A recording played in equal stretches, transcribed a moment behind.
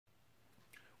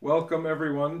Welcome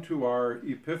everyone to our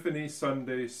Epiphany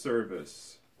Sunday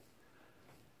service.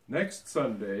 Next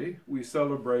Sunday we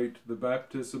celebrate the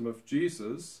baptism of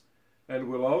Jesus and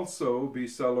will also be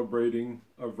celebrating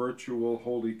a virtual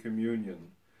Holy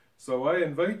Communion. So I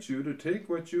invite you to take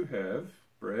what you have,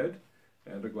 bread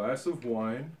and a glass of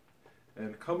wine,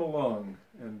 and come along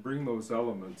and bring those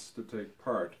elements to take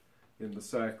part in the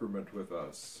sacrament with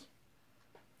us.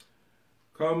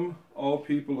 Come, all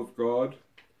people of God,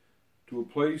 to a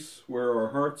place where our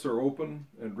hearts are open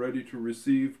and ready to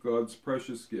receive God's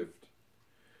precious gift,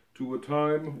 to a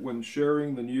time when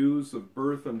sharing the news of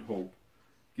birth and hope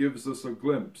gives us a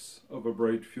glimpse of a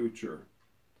bright future.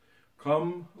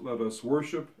 Come, let us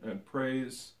worship and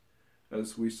praise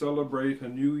as we celebrate a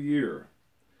new year,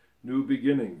 new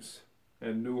beginnings,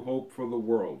 and new hope for the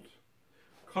world.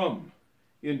 Come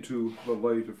into the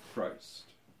light of Christ.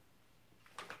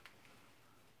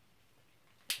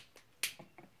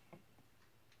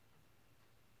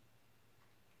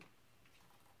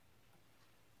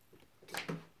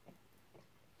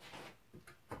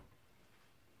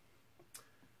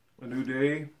 A new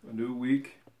day, a new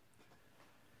week,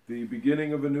 the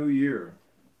beginning of a new year,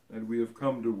 and we have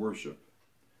come to worship.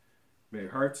 May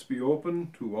hearts be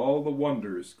open to all the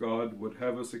wonders God would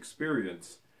have us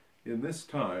experience in this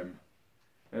time,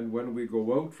 and when we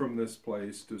go out from this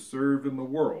place to serve in the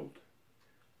world.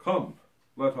 Come,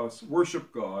 let us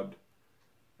worship God,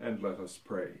 and let us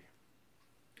pray.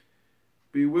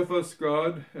 Be with us,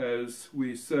 God, as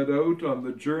we set out on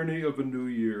the journey of a new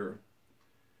year.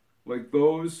 Like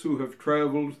those who have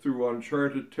traveled through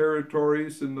uncharted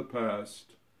territories in the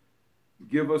past,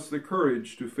 give us the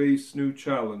courage to face new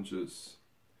challenges.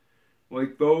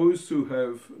 Like those who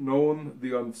have known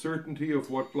the uncertainty of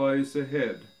what lies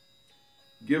ahead,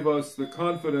 give us the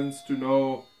confidence to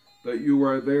know that you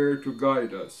are there to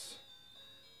guide us.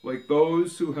 Like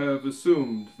those who have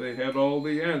assumed they had all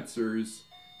the answers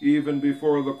even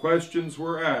before the questions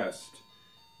were asked,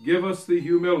 give us the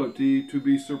humility to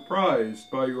be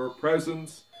surprised by your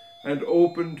presence and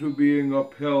open to being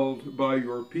upheld by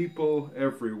your people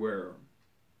everywhere.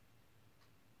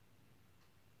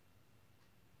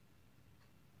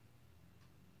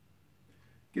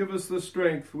 Give us the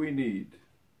strength we need,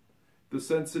 the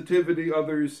sensitivity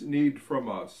others need from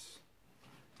us,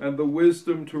 and the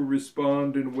wisdom to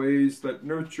respond in ways that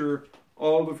nurture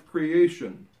all of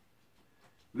creation.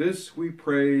 This we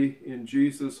pray in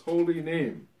Jesus' holy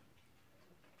name.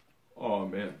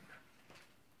 Amen.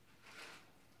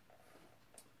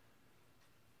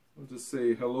 I'll just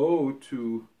say hello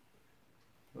to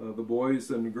the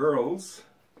boys and girls,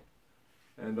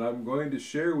 and I'm going to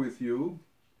share with you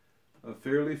a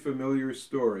fairly familiar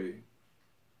story.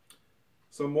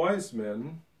 Some wise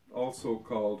men, also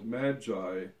called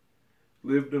magi,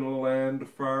 lived in a land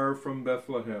far from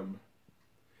Bethlehem.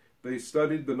 They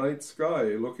studied the night sky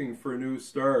looking for new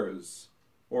stars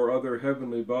or other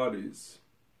heavenly bodies.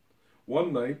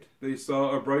 One night they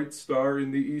saw a bright star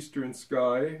in the eastern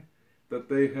sky that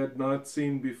they had not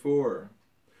seen before.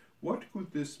 What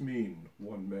could this mean?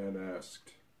 One man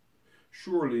asked.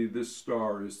 Surely this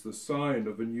star is the sign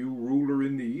of a new ruler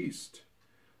in the east.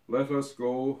 Let us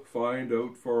go find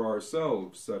out for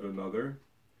ourselves, said another.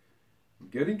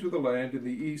 Getting to the land in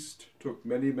the east took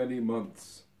many, many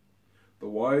months. The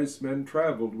wise men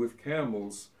traveled with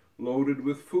camels loaded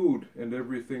with food and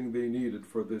everything they needed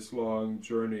for this long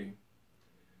journey.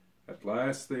 At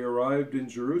last they arrived in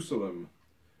Jerusalem,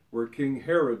 where King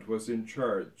Herod was in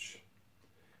charge.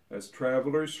 As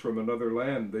travelers from another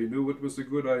land, they knew it was a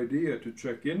good idea to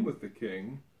check in with the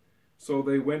king, so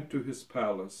they went to his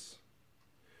palace.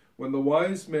 When the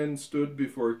wise men stood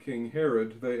before King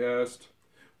Herod, they asked,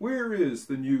 "Where is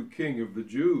the new king of the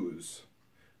Jews?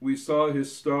 We saw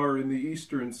his star in the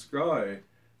eastern sky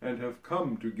and have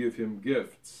come to give him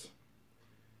gifts."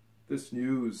 This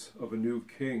news of a new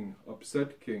king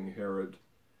upset King Herod,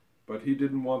 but he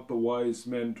didn't want the wise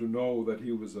men to know that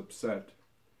he was upset.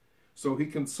 So he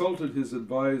consulted his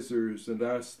advisors and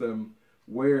asked them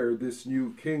where this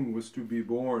new king was to be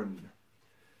born.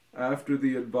 After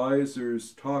the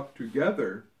advisors talked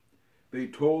together, they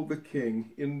told the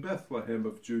king in Bethlehem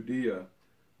of Judea,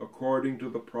 according to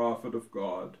the prophet of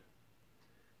God.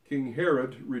 King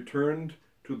Herod returned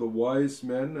to the wise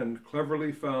men and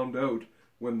cleverly found out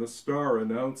when the star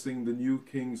announcing the new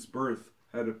king's birth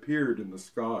had appeared in the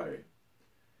sky.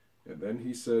 And then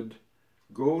he said,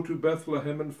 "Go to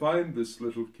Bethlehem and find this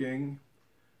little king.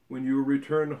 When you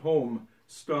return home,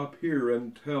 stop here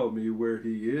and tell me where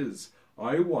he is.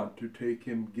 I want to take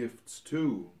him gifts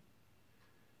too."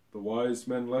 The wise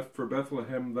men left for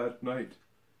Bethlehem that night.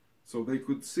 so they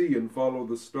could see and follow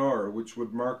the star which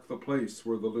would mark the place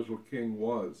where the little king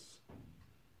was.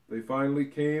 They finally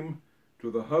came to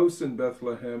the house in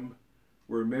Bethlehem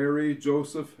where Mary,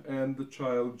 Joseph, and the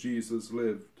child Jesus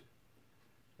lived.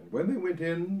 And when they went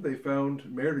in, they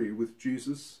found Mary with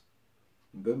Jesus.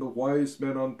 And then the wise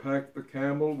men unpacked the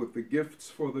camel with the gifts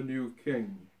for the new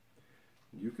king.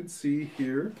 And you can see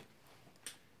here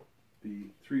the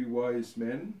three wise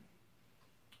men,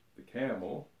 the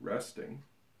camel resting,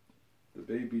 the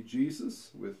baby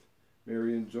Jesus with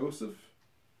Mary and Joseph,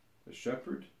 a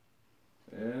shepherd,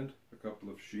 and a couple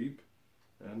of sheep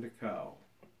and a cow.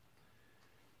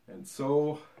 And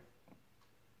so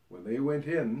when they went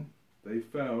in, they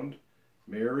found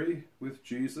Mary with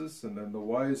Jesus, and then the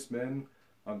wise men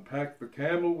unpacked the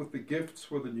camel with the gifts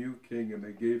for the new king, and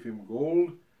they gave him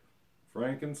gold,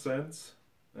 frankincense,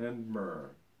 and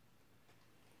myrrh.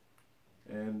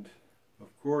 And of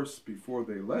course, before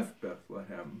they left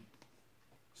Bethlehem,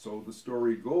 so the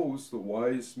story goes, the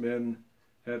wise men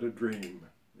had a dream,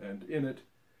 and in it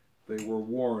they were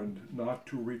warned not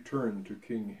to return to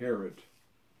King Herod.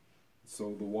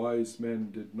 So the wise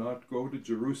men did not go to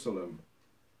Jerusalem,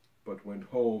 but went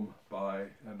home by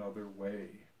another way.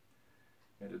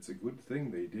 And it's a good thing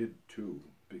they did too,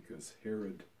 because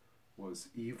Herod was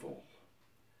evil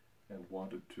and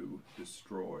wanted to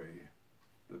destroy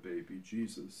the baby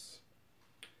Jesus.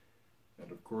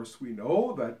 And of course we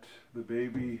know that the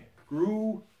baby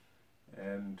grew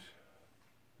and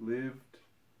lived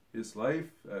his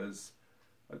life as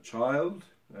a child,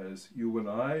 as you and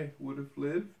I would have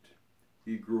lived.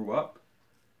 He grew up,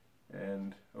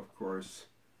 and of course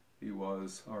he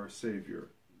was our Savior.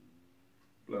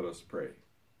 Let us pray.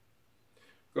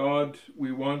 God,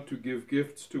 we want to give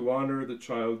gifts to honor the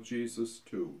child Jesus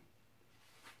too.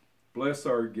 Bless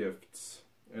our gifts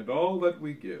and all that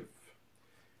we give.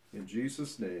 In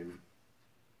Jesus' name,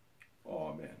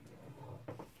 amen.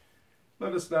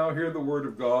 Let us now hear the word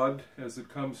of God as it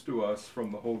comes to us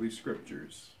from the Holy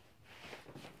Scriptures.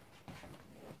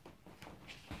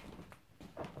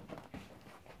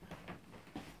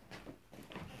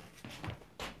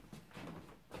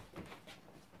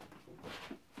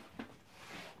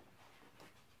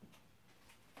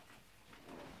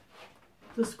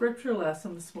 The scripture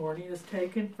lesson this morning is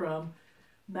taken from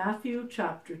Matthew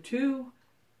chapter 2,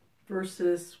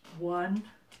 verses 1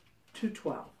 to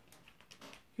 12.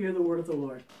 Hear the word of the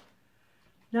Lord.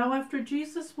 Now after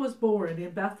Jesus was born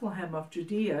in Bethlehem of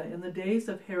Judea in the days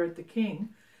of Herod the king,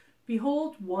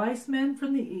 behold, wise men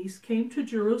from the east came to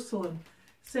Jerusalem,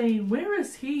 saying, Where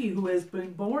is he who has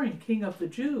been born King of the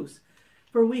Jews?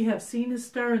 For we have seen his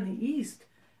star in the east,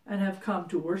 and have come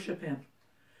to worship him.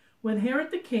 When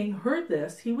Herod the king heard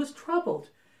this, he was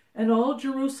troubled, and all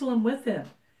Jerusalem with him.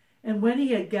 And when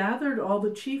he had gathered all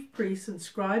the chief priests and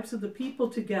scribes of the people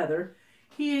together,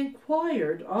 he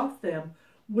inquired of them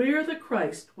where the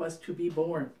Christ was to be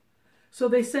born. So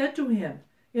they said to him,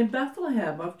 In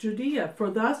Bethlehem of Judea, for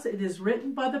thus it is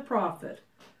written by the prophet,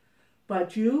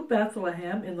 But you,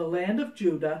 Bethlehem, in the land of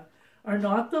Judah, are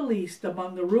not the least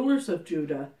among the rulers of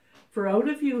Judah, for out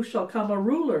of you shall come a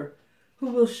ruler who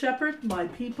will shepherd my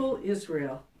people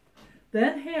Israel.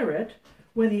 Then Herod,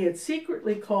 when he had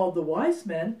secretly called the wise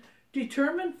men,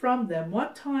 determined from them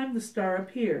what time the star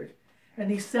appeared. And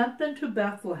he sent them to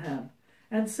Bethlehem,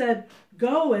 and said,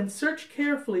 Go and search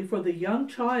carefully for the young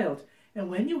child, and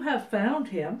when you have found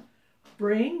him,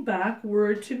 bring back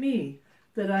word to me,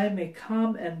 that I may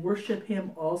come and worship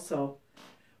him also.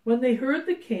 When they heard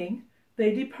the king,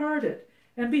 they departed,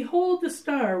 and behold, the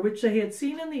star which they had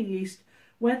seen in the east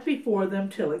went before them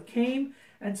till it came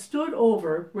and stood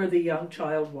over where the young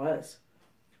child was.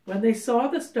 When they saw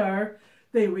the star,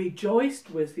 they rejoiced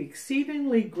with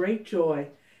exceedingly great joy.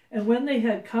 And when they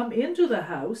had come into the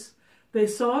house, they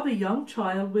saw the young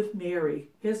child with Mary,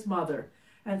 his mother,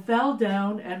 and fell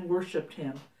down and worshipped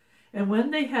him. And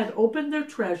when they had opened their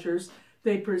treasures,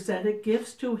 they presented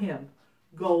gifts to him,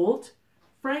 gold,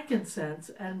 frankincense,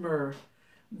 and myrrh.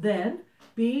 Then,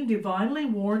 being divinely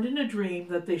warned in a dream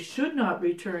that they should not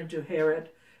return to Herod,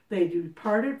 they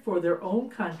departed for their own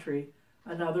country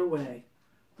another way.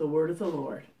 The word of the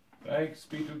Lord. Thanks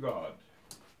be to God.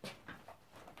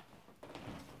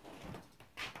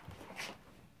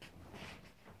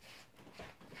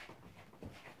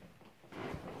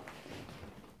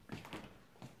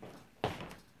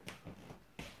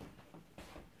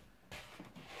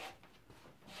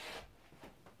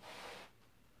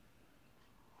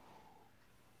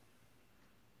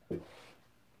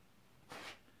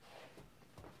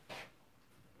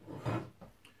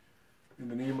 In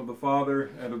the name of the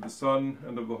Father, and of the Son,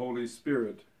 and of the Holy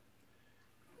Spirit.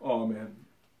 Amen.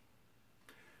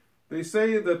 They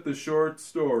say that the short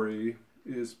story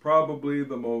is probably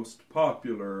the most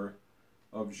popular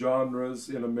of genres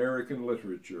in American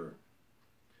literature.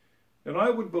 And I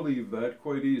would believe that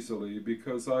quite easily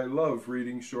because I love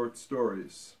reading short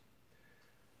stories.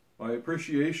 My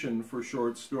appreciation for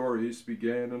short stories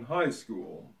began in high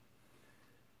school,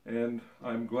 and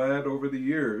I'm glad over the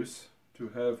years to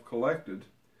have collected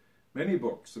many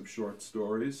books of short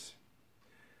stories.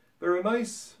 They're a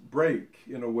nice break,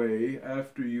 in a way,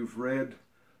 after you've read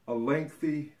a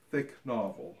lengthy, thick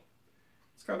novel.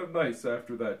 It's kind of nice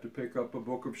after that to pick up a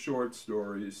book of short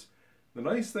stories. The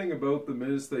nice thing about them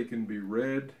is they can be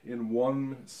read in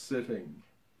one sitting.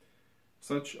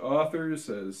 Such authors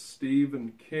as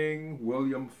Stephen King,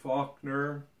 William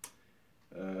Faulkner,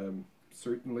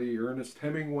 certainly Ernest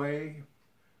Hemingway,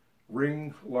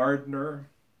 Ring Lardner,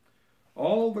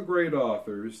 all the great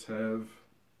authors have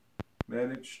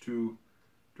managed to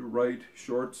write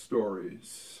short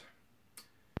stories.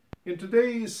 In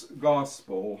today's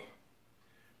gospel,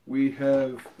 we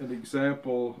have an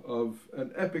example of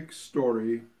an epic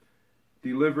story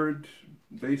delivered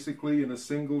basically in a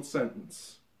single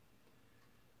sentence.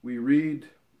 We read,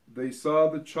 "They saw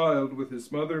the child with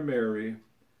his mother Mary,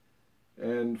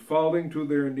 and falling to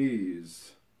their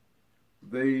knees,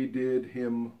 they did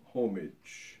him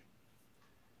homage."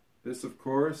 This, of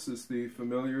course, is the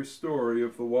familiar story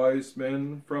of the wise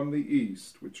men from the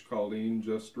east, which Colleen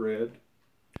just read.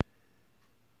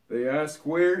 They ask,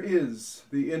 "Where is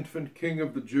the infant King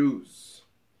of the Jews?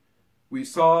 We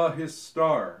saw his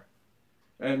star,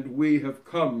 and we have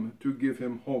come to give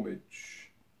him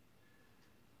homage."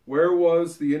 Where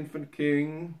was the infant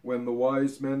King when the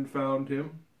wise men found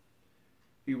him?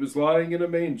 He was lying in a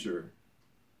manger.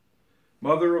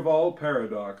 Mother of all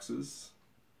paradoxes,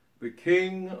 the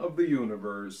King of the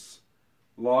universe,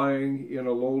 lying in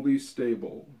a lowly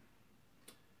stable.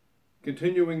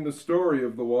 Continuing the story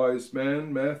of the wise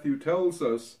man, Matthew tells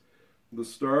us the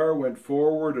star went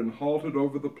forward and halted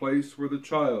over the place where the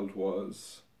child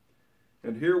was.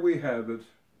 And here we have it,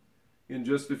 in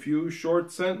just a few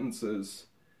short sentences,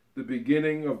 the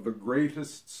beginning of the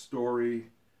greatest story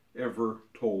ever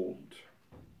told.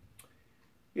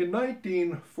 In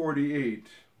 1948,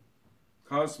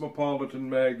 Cosmopolitan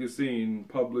magazine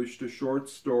published a short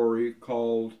story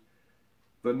called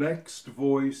 "The Next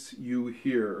Voice You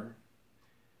Hear,"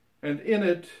 and in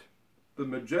it, the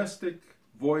majestic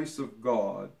voice of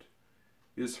God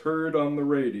is heard on the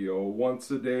radio once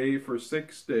a day for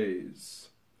 6 days.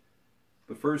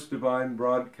 The first divine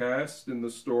broadcast in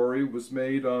the story was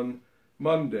made on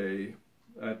Monday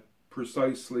at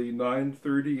precisely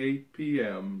 9:38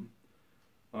 p.m.,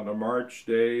 on a March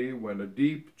day when a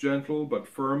deep, gentle, but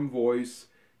firm voice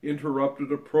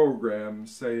interrupted a program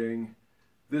saying,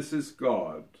 "This is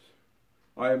God.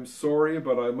 I am sorry,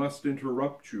 but I must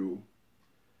interrupt you.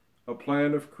 A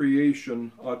plan of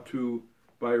creation ought to,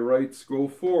 by rights, go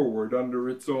forward under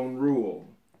its own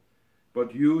rule.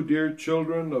 But you, dear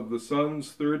children of the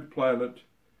sun's third planet,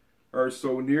 are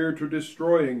so near to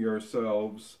destroying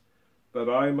yourselves that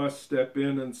I must step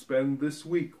in and spend this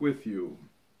week with you."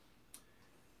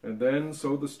 And then,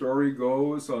 so the story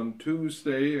goes, on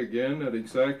Tuesday, again at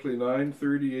exactly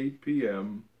 9:38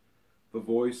 p.m., the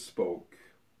voice spoke.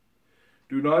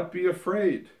 "Do not be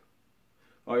afraid.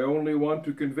 I only want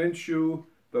to convince you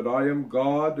that I am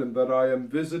God and that I am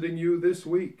visiting you this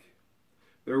week."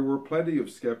 There were plenty of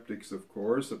skeptics, of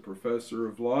course. A professor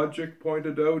of logic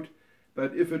pointed out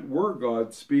that if it were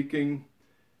God speaking,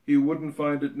 he wouldn't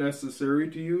find it necessary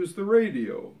to use the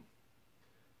radio.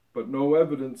 But no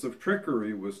evidence of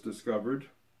trickery was discovered.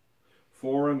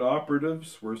 Foreign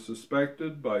operatives were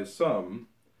suspected by some,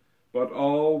 but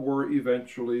all were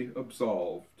eventually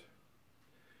absolved.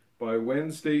 By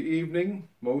Wednesday evening,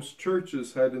 most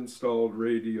churches had installed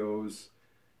radios,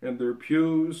 and their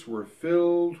pews were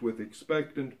filled with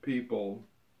expectant people.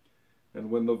 And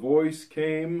when the voice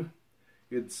came,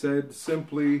 it said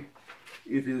simply,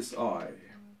 "It is I."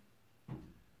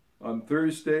 On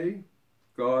Thursday,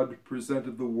 God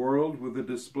presented the world with a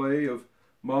display of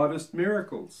modest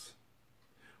miracles.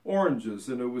 Oranges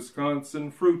in a Wisconsin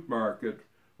fruit market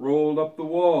rolled up the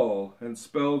wall and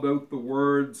spelled out the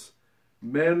words,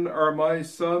 "Men are my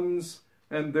sons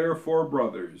and therefore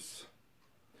brothers."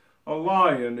 A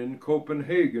lion in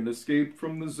Copenhagen escaped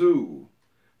from the zoo,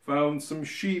 found some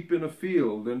sheep in a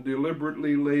field and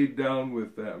deliberately laid down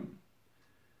with them.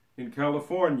 In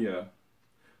California,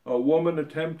 a woman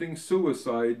attempting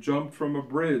suicide jumped from a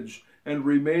bridge and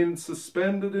remained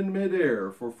suspended in midair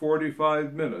for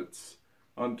 45 minutes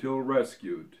until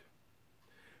rescued.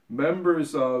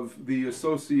 Members of the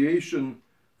Association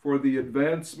for the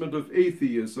Advancement of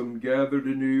Atheism gathered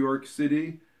in New York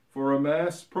City for a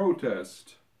mass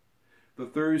protest. The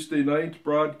Thursday night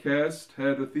broadcast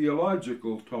had a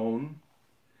theological tone.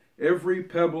 Every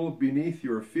pebble beneath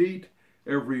your feet,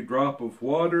 every drop of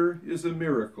water is a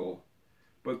miracle.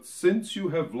 But since you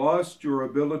have lost your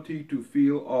ability to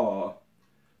feel awe,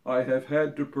 I have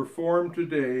had to perform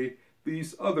today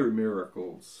these other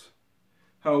miracles.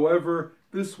 However,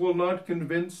 this will not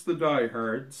convince the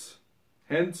diehards.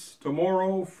 Hence,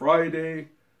 tomorrow, Friday,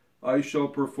 I shall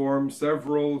perform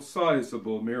several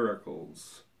sizable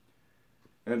miracles.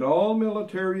 And all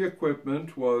military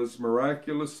equipment was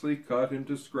miraculously cut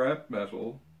into scrap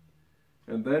metal.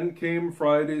 And then came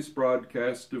Friday's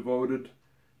broadcast devoted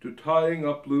to tying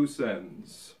up loose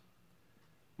ends.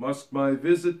 Must my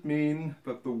visit mean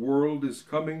that the world is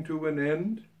coming to an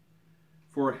end?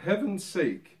 For heaven's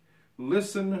sake,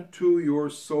 listen to your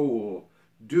soul.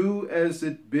 Do as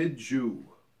it bids you.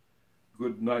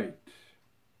 Good night.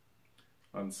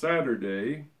 On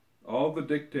Saturday, all the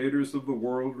dictators of the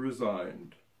world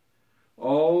resigned.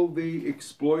 All the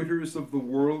exploiters of the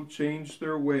world changed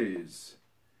their ways.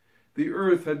 The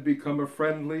earth had become a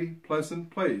friendly, pleasant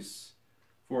place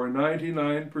for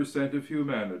 99% of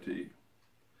humanity.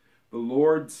 The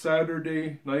Lord's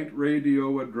Saturday night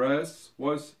radio address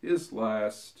was his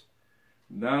last.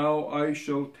 Now I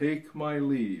shall take my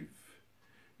leave.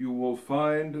 You will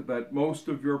find that most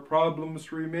of your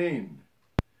problems remain.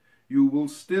 You will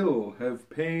still have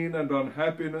pain and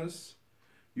unhappiness.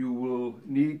 You will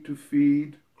need to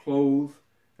feed, clothe,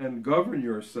 and govern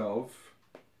yourself.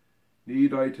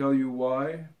 Need I tell you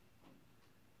why?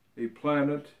 A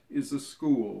planet is a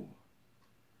school.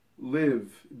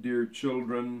 Live, dear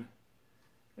children,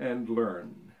 and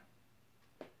learn.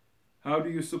 How do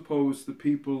you suppose the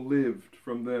people lived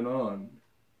from then on?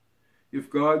 If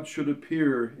God should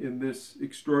appear in this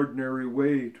extraordinary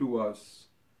way to us,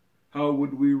 how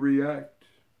would we react?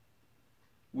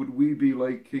 Would we be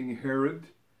like King Herod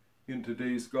in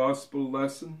today's gospel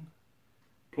lesson,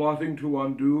 plotting to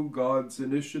undo God's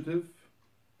initiative?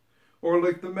 Or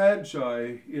like the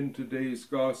Magi in today's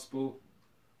gospel,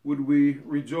 would we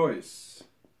rejoice,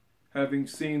 having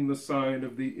seen the sign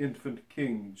of the infant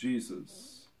King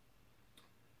Jesus?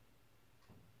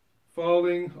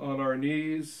 Falling on our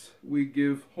knees, we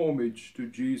give homage to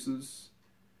Jesus,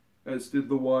 as did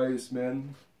the wise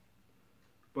men.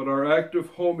 But our act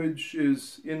of homage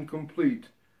is incomplete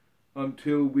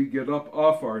until we get up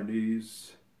off our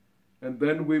knees, and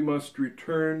then we must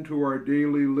return to our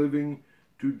daily living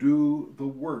to do the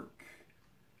work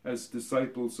as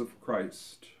disciples of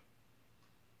Christ.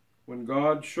 When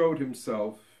God showed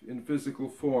himself in physical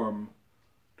form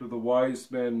to the wise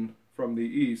men from the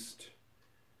East,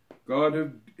 God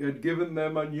had given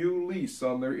them a new lease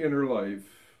on their inner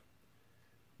life.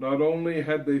 Not only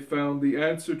had they found the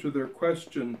answer to their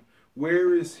question,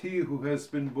 "Where is he who has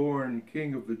been born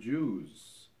King of the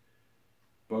Jews?"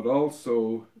 but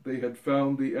also they had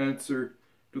found the answer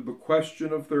to the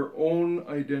question of their own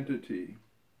identity.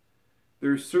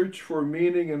 Their search for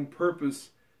meaning and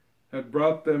purpose had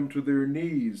brought them to their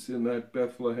knees in that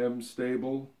Bethlehem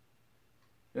stable,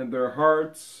 and their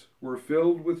hearts were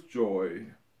filled with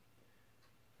joy.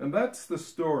 And that's the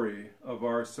story of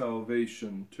our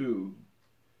salvation, too.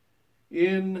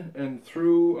 In and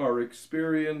through our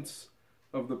experience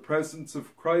of the presence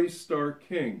of Christ our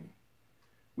King,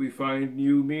 we find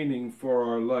new meaning for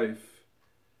our life,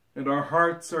 and our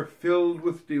hearts are filled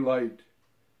with delight,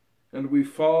 and we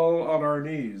fall on our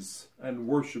knees and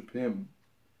worship him.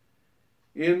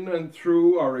 In and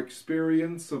through our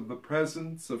experience of the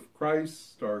presence of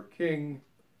Christ our King,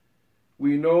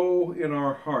 we know in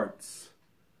our hearts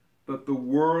that the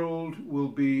world will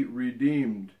be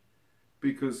redeemed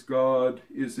because God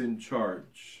is in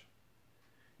charge.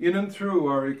 In and through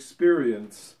our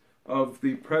experience of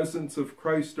the presence of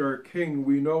Christ our King,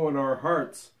 we know in our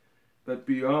hearts that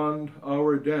beyond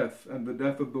our death and the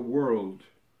death of the world,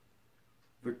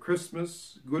 the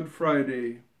Christmas, Good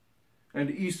Friday, and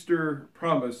Easter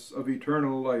promise of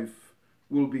eternal life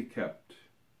will be kept.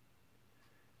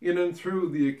 In and through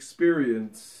the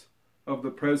experience of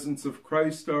the presence of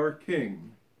Christ our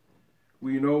King,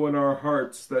 we know in our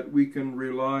hearts that we can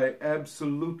rely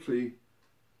absolutely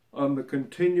on the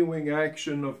continuing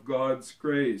action of God's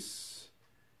grace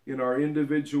in our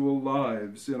individual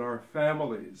lives, in our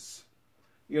families,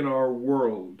 in our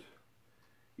world,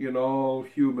 in all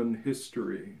human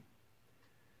history.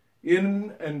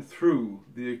 In and through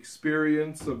the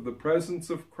experience of the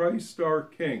presence of Christ our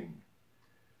King,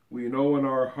 we know in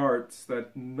our hearts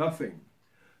that nothing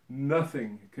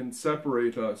can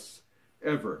separate us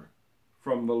ever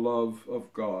from the love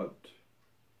of God.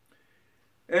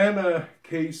 Anna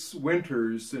Case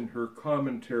Winters, in her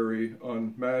commentary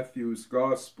on Matthew's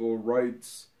Gospel,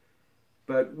 writes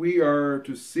that we are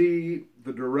to see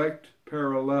the direct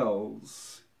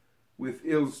parallels with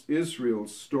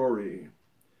Israel's story.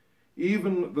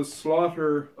 Even the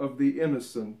slaughter of the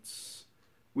innocents,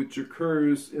 which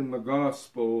occurs in the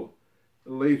Gospel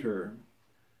later,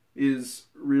 is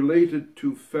related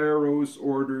to Pharaoh's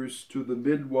orders to the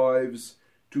midwives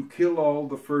to kill all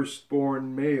the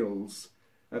firstborn males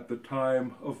at the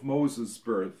time of Moses'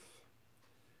 birth.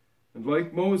 And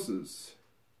like Moses,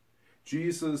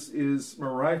 Jesus is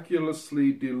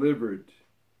miraculously delivered,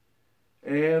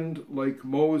 and like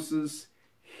Moses,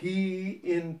 he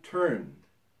in turn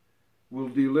will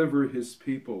deliver his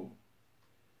people.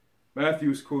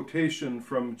 Matthew's quotation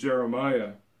from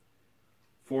Jeremiah,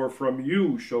 "For from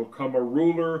you shall come a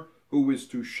ruler who is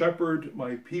to shepherd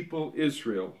my people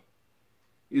Israel,"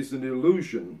 is an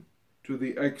allusion to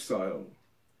the exile.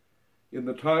 In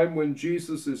the time when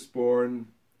Jesus is born,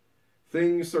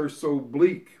 things are so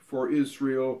bleak for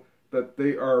Israel that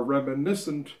they are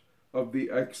reminiscent of the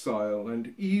exile,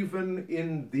 and even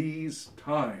in these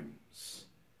times,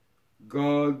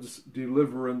 God's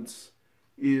deliverance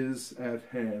is at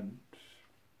hand.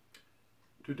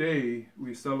 Today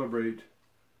we celebrate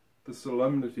the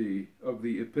solemnity of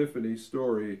the Epiphany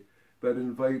story that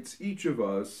invites each of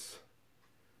us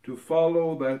to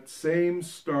follow that same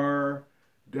star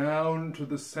down to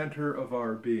the center of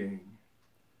our being.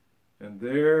 And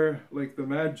there, like the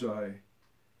Magi,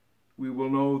 we will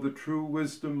know the true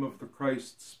wisdom of the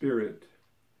Christ Spirit.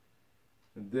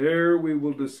 And there we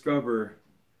will discover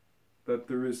that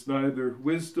there is neither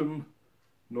wisdom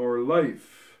nor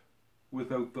life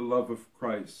without the love of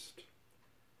Christ.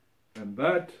 And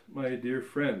that, my dear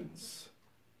friends,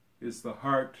 is the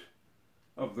heart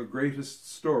of the greatest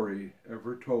story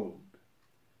ever told.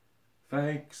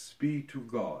 Thanks be to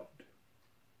God.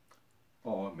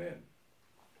 Amen.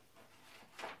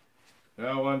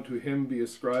 Now unto him be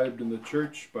ascribed in the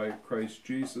church by Christ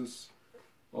Jesus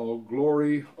all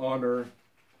glory, honor,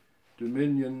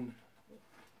 dominion,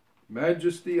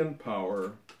 majesty, and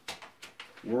power,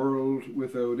 world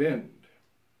without end.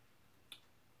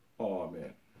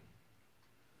 Amen.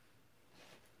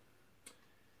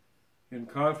 In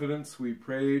confidence we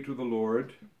pray to the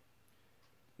Lord.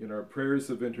 In our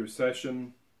prayers of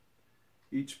intercession,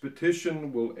 each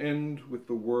petition will end with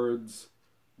the words,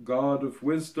 God of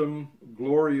wisdom,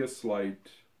 glorious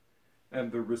light,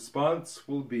 and the response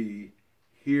will be,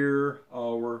 hear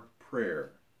our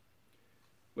prayer.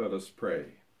 Let us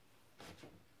pray.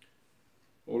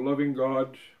 O loving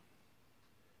God,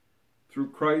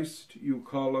 through Christ you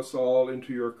call us all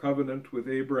into your covenant with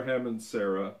Abraham and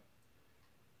Sarah,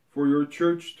 for your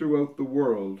church throughout the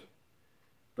world,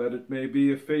 that it may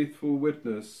be a faithful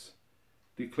witness,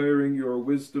 declaring your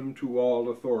wisdom to all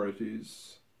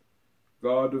authorities.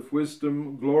 God of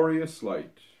wisdom, glorious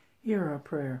light, hear our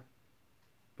prayer.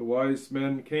 The wise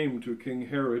men came to King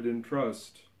Herod in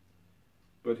trust,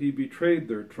 but he betrayed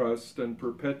their trust and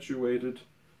perpetuated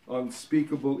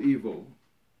unspeakable evil.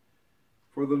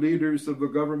 For the leaders of the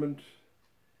government,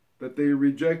 that they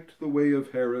reject the way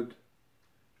of Herod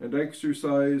and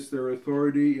exercise their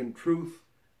authority in truth,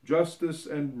 justice,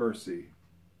 and mercy.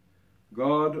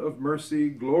 God of mercy,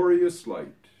 glorious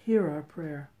light, hear our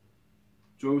prayer.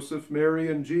 Joseph,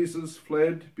 Mary, and Jesus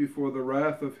fled before the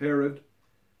wrath of Herod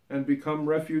and become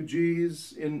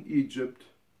refugees in Egypt.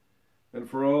 And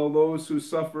for all those who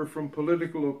suffer from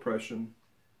political oppression,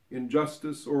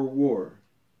 injustice, or war,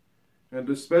 and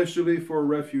especially for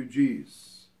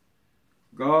refugees,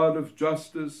 God of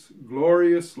justice,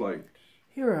 glorious light,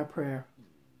 hear our prayer.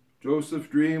 Joseph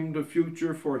dreamed a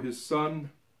future for his son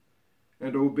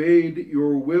and obeyed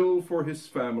your will for his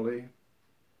family,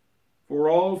 for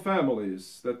all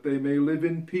families, that they may live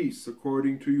in peace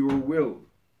according to your will.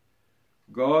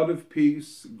 God of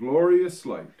peace, glorious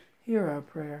light, hear our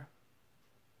prayer.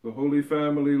 The Holy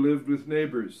Family lived with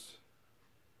neighbors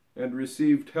and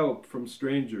received help from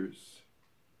strangers.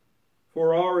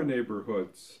 For our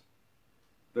neighborhoods,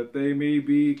 that they may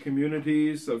be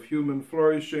communities of human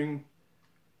flourishing,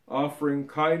 offering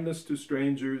kindness to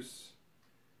strangers.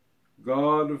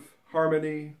 God of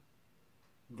harmony,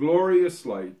 glorious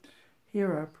light,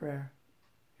 hear our prayer.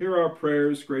 Hear our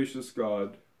prayers, gracious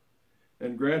God,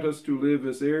 and grant us to live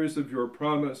as heirs of your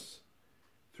promise,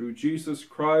 through Jesus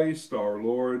Christ our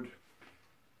Lord,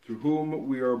 through whom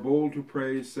we are bold to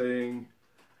pray, saying,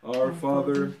 Our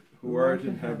Father, who art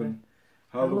in heaven,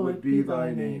 hallowed be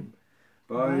thy name.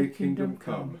 Thy kingdom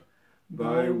come,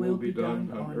 thy will be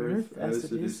done on earth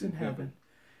as it is in heaven.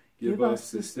 Give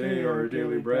us this day our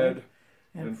daily bread,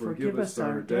 And forgive us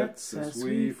our debts as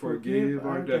we forgive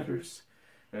our debtors.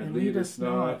 And lead us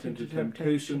not into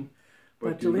temptation,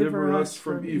 but deliver us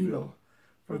from evil.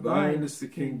 For thine is the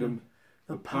kingdom,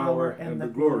 the power, and the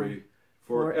glory,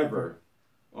 forever.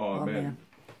 Amen.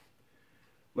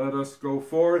 Let us go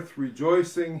forth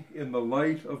rejoicing in the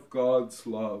light of God's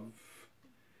love.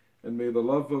 And may the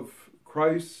love of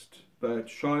Christ that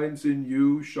shines in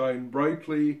you shine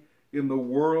brightly in the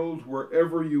world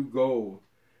wherever you go.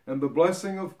 And the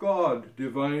blessing of God,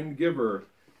 divine giver,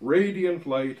 radiant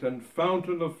light and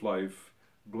fountain of life,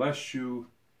 bless you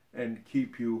and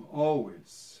keep you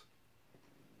always.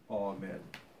 Amen.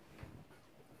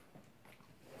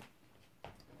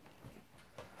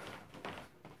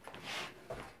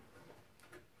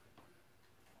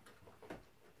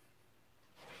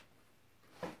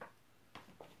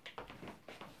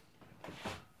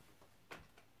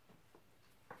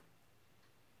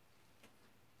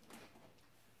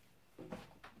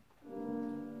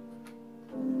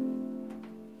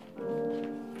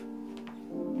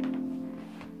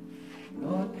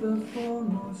 The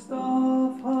foremost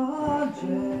of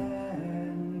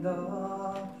agenda,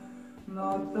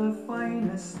 not the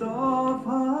finest of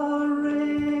her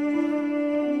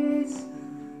race,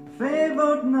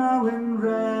 favoured now in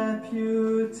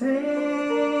reputation,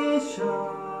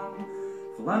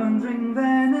 floundering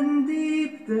then in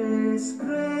deep disgrace.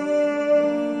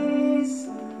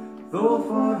 Though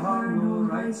for her no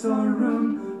rights or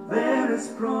room, there is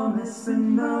promise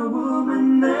in the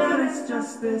woman, there is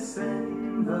justice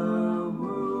in the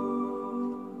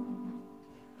womb.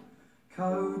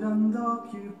 Cowed and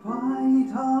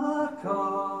occupied her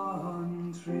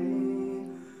country,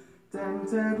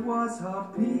 tempted was her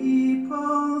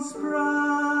people's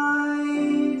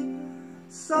pride.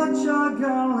 Such a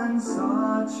girl and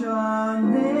such a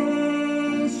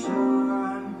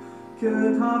nation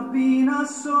could have been a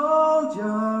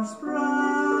soldier's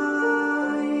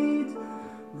bride.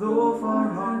 Though for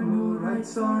her no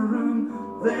rights or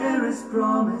room, there is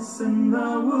promise in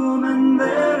the woman,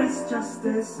 there is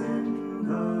justice in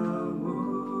the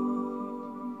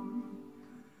womb.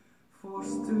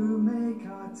 Forced to make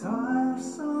a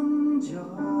tiresome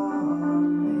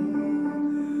journey,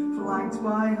 flanked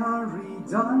by her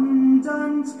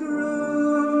redundant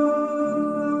groom,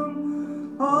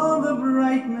 all the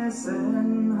brightness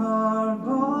in her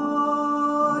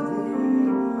body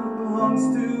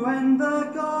longs to end the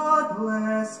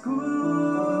godless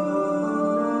gloom.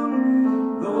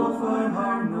 Though for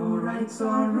her no rights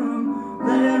or room,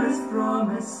 there is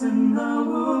promise in the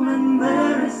woman,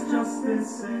 there is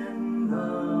justice in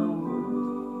the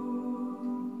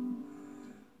womb.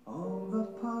 All the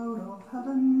power of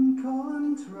heaven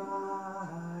contracted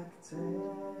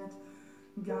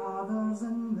gathers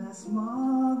in this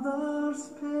mother's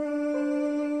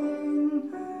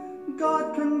pain,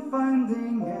 God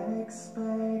confounding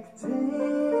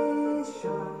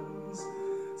expectations,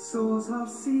 sows her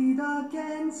seed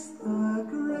against the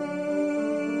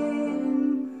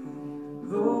grain.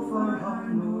 Though for her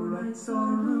no rights or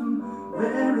room,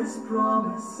 there is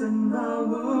promise in the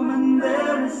woman,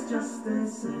 there is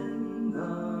justice in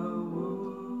the